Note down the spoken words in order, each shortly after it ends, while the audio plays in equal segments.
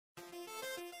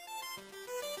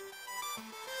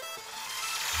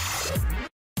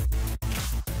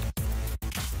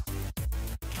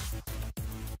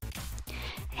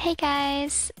Hey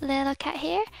guys, LilCat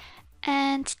here,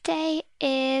 and today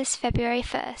is February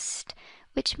 1st,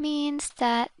 which means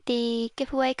that the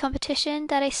giveaway competition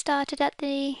that I started at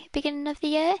the beginning of the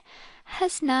year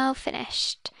has now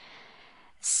finished.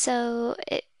 So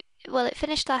it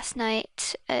finished last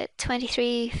night at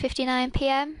 23:59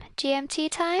 p.m. GMT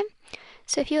time.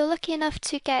 So if you're lucky enough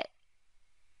to get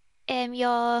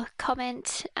your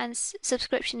comment and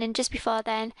subscription in just before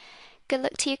then, good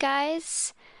luck to you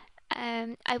guys.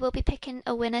 I will be picking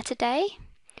a winner today.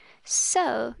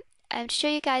 So, to show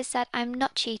you guys that I'm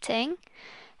not cheating,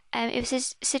 it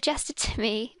was suggested to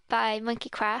me by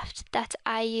Monkeycraft that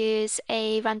I use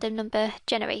a random number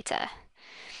generator,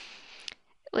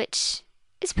 which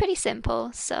is pretty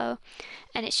simple. So,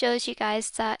 and it shows you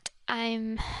guys that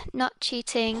I'm not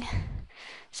cheating.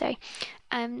 Sorry,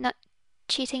 I'm not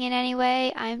cheating in any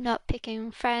way. I'm not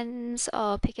picking friends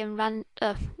or picking not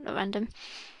random.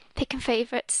 Picking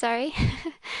favourites, sorry.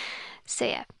 So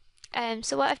yeah,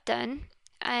 so what I've done,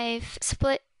 I've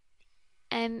split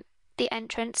the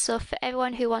entrance. So for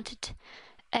everyone who wanted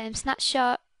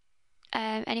Snapshot,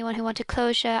 anyone who wanted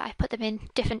closure, I put them in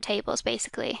different tables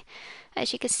basically.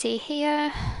 As you can see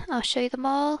here, I'll show you them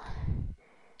all,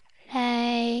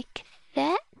 like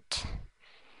that.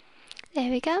 There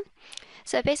we go.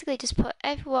 So I basically just put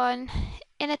everyone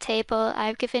in a table.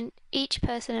 I've given each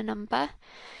person a number,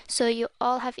 so you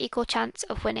all have equal chance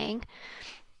of winning.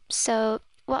 So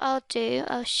what I'll do,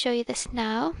 I'll show you this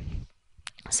now.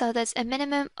 So there's a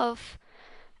minimum of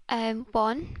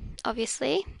 1,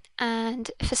 obviously, and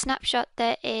for Snapshot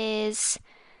there is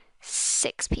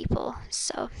 6 people.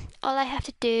 So all I have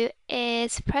to do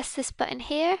is press this button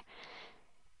here,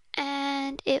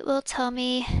 and it will tell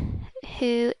me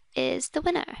who is the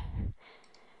winner.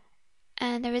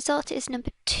 And the result is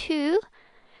number 2,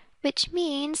 which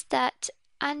means that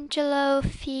Angelo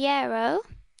Fiero,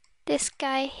 this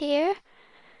guy here,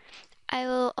 I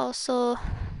will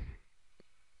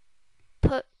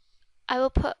put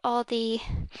all the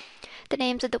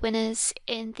names of the winners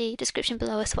in the description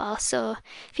below as well. So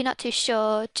if you're not too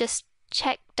sure, just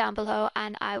check down below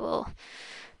and I will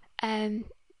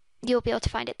you'll be able to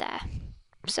find it there.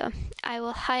 So I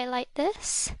will highlight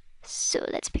this. So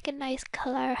let's pick a nice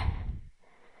color.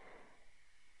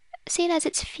 Seeing as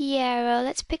it's Fiero,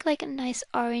 let's pick like a nice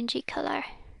orangey color.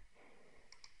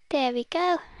 There we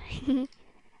go.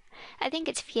 I think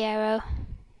it's Fiero.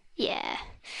 Yeah.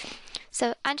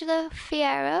 So Angelo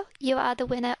Fiero, you are the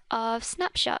winner of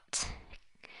Snapshot.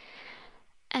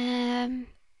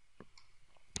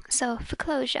 So for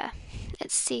closure,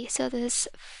 let's see. So there's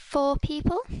 4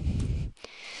 people.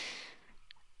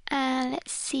 And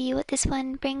let's see what this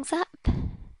one brings up.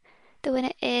 The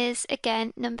winner is,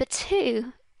 again, number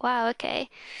 2. Wow, okay.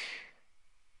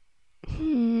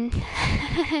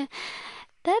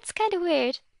 That's kind of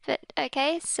weird, but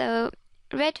okay. So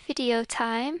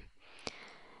RedVideoTime,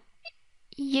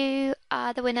 you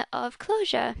are the winner of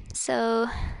closure. So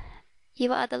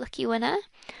you are the lucky winner.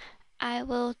 I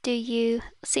will do you,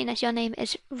 seeing as your name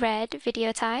is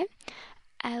RedVideoTime,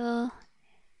 I will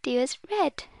do you as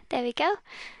Red. There we go.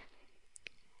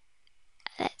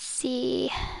 Let's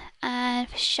see, and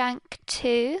for Shank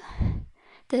 2,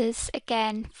 there's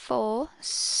again 4,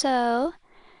 so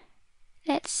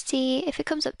let's see if it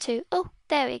comes up to, oh,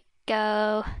 there we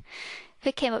go. If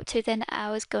it came up to, then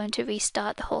I was going to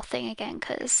restart the whole thing again,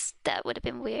 because that would have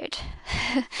been weird.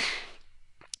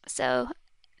 So,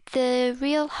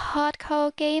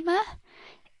 THERealHARDCOREgamer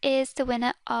is the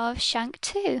winner of Shank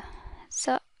 2.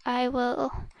 So I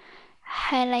will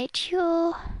highlight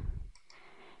you.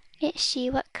 Let's see,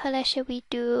 what color should we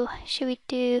do? Should we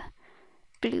do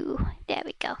blue? There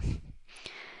we go.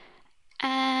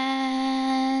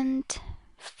 And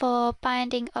for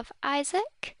Binding of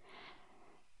Isaac,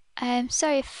 I'm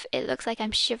sorry if it looks like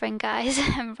I'm shivering, guys.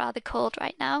 I'm rather cold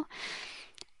right now.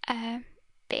 But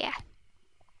yeah.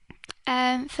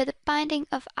 For the Binding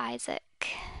of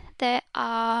Isaac, there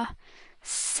are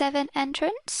 7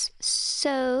 entrants,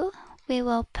 so we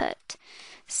will put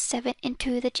 7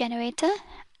 into the generator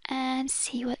and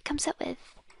see what it comes up with.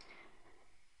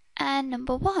 And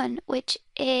number 1, which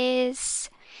is,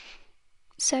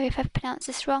 sorry if I've pronounced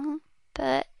this wrong,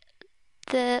 but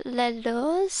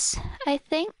TheLeleurs, I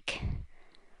think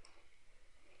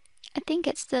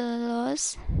it's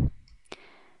TheLeleurs.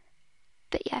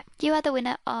 But yeah, you are the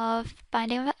winner of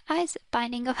Binding of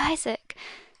Isaac.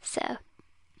 So there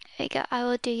we go. I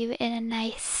will do you in a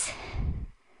nice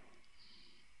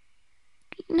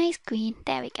green.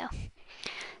 There we go.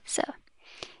 So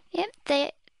yep,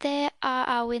 there are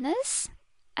our winners.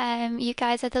 You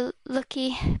guys are the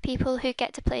lucky people who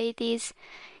get to play these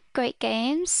great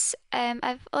games.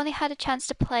 I've only had a chance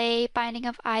to play Binding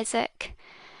of Isaac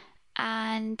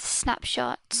and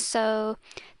Snapshot, so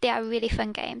they are really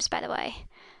fun games, by the way.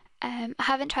 I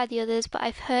haven't tried the others, but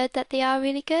I've heard that they are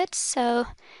really good, so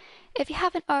if you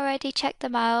haven't already checked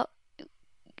them out,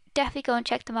 definitely go and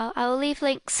check them out. I will leave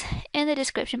links in the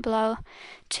description below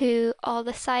to all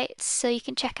the sites so you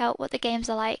can check out what the games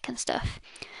are like and stuff.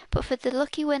 But for the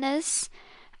lucky winners,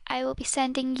 I will be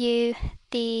sending you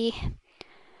the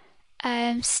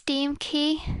Steam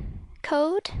key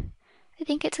code. I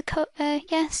think it's a code,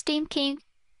 yeah, Steam key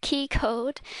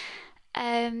code.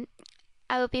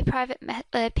 I will be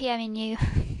PMing you.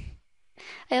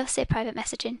 I also say private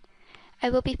messaging. I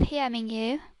will be PMing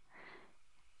you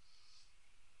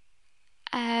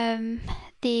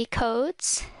the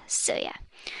codes. So yeah.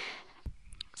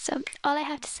 So all I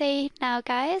have to say now,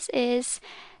 guys, is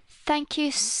thank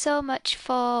you so much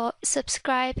for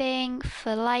subscribing,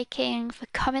 for liking, for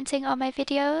commenting on my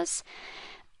videos.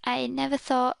 I never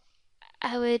thought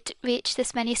I would reach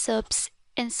this many subs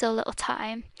in so little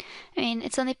time. I mean,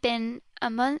 it's only been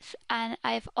a month and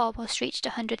I've almost reached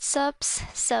 100 subs,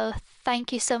 so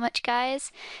thank you so much,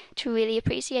 guys. It's really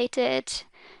appreciated.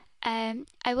 I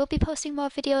will be posting more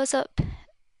videos up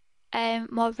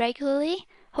more regularly,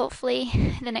 hopefully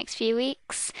in the next few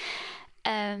weeks.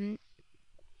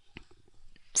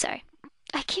 Sorry,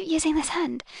 I keep using this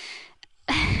hand.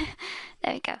 There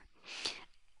we go.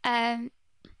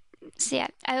 So yeah,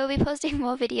 I will be posting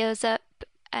more videos up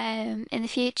in the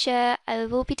future. I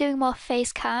will be doing more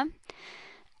face cam.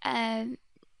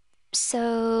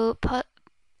 So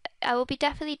I will be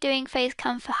definitely doing face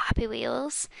cam for Happy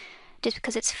Wheels, just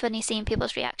because it's funny seeing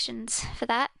people's reactions for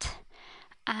that.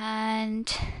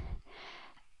 And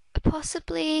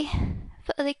possibly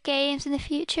for other games in the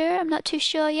future, I'm not too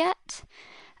sure yet.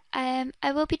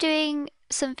 I will be doing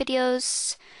some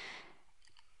videos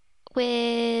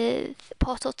with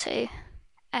Portal 2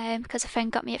 because a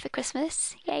friend got me it for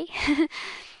Christmas, yay.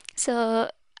 So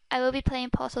I will be playing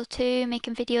Portal 2,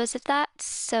 making videos of that,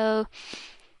 so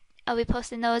I'll be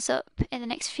posting those up in the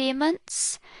next few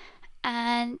months.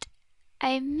 And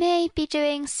I may be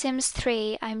doing Sims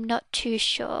 3, I'm not too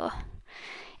sure.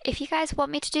 If you guys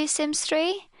want me to do Sims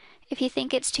 3, if you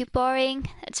think it's too boring,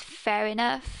 that's fair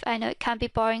enough. I know it can be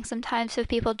boring sometimes for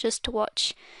people just to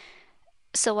watch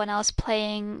someone else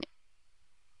playing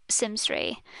Sims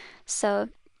 3. So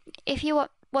if you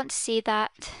want to see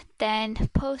that, then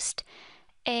post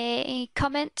a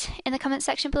comment in the comment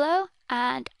section below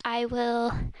and I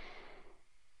will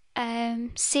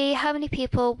see how many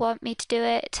people want me to do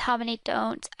it, how many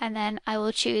don't, and then I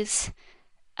will choose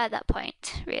at that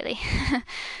point, really.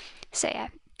 So yeah.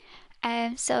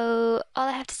 So all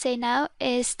I have to say now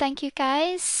is thank you,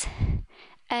 guys.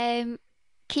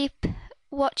 Keep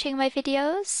watching my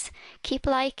videos, keep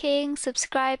liking,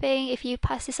 subscribing. If you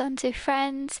pass this on to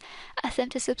friends, ask them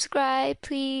to subscribe,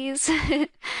 please.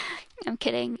 I'm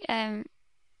kidding.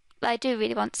 I do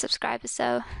really want subscribers,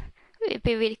 so it'd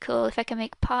be really cool if I can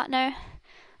make a partner,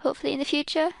 hopefully in the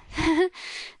future.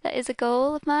 That is a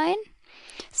goal of mine.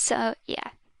 So yeah.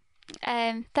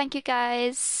 Thank you,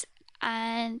 guys,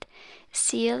 and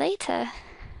see you later.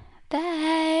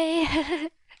 Bye.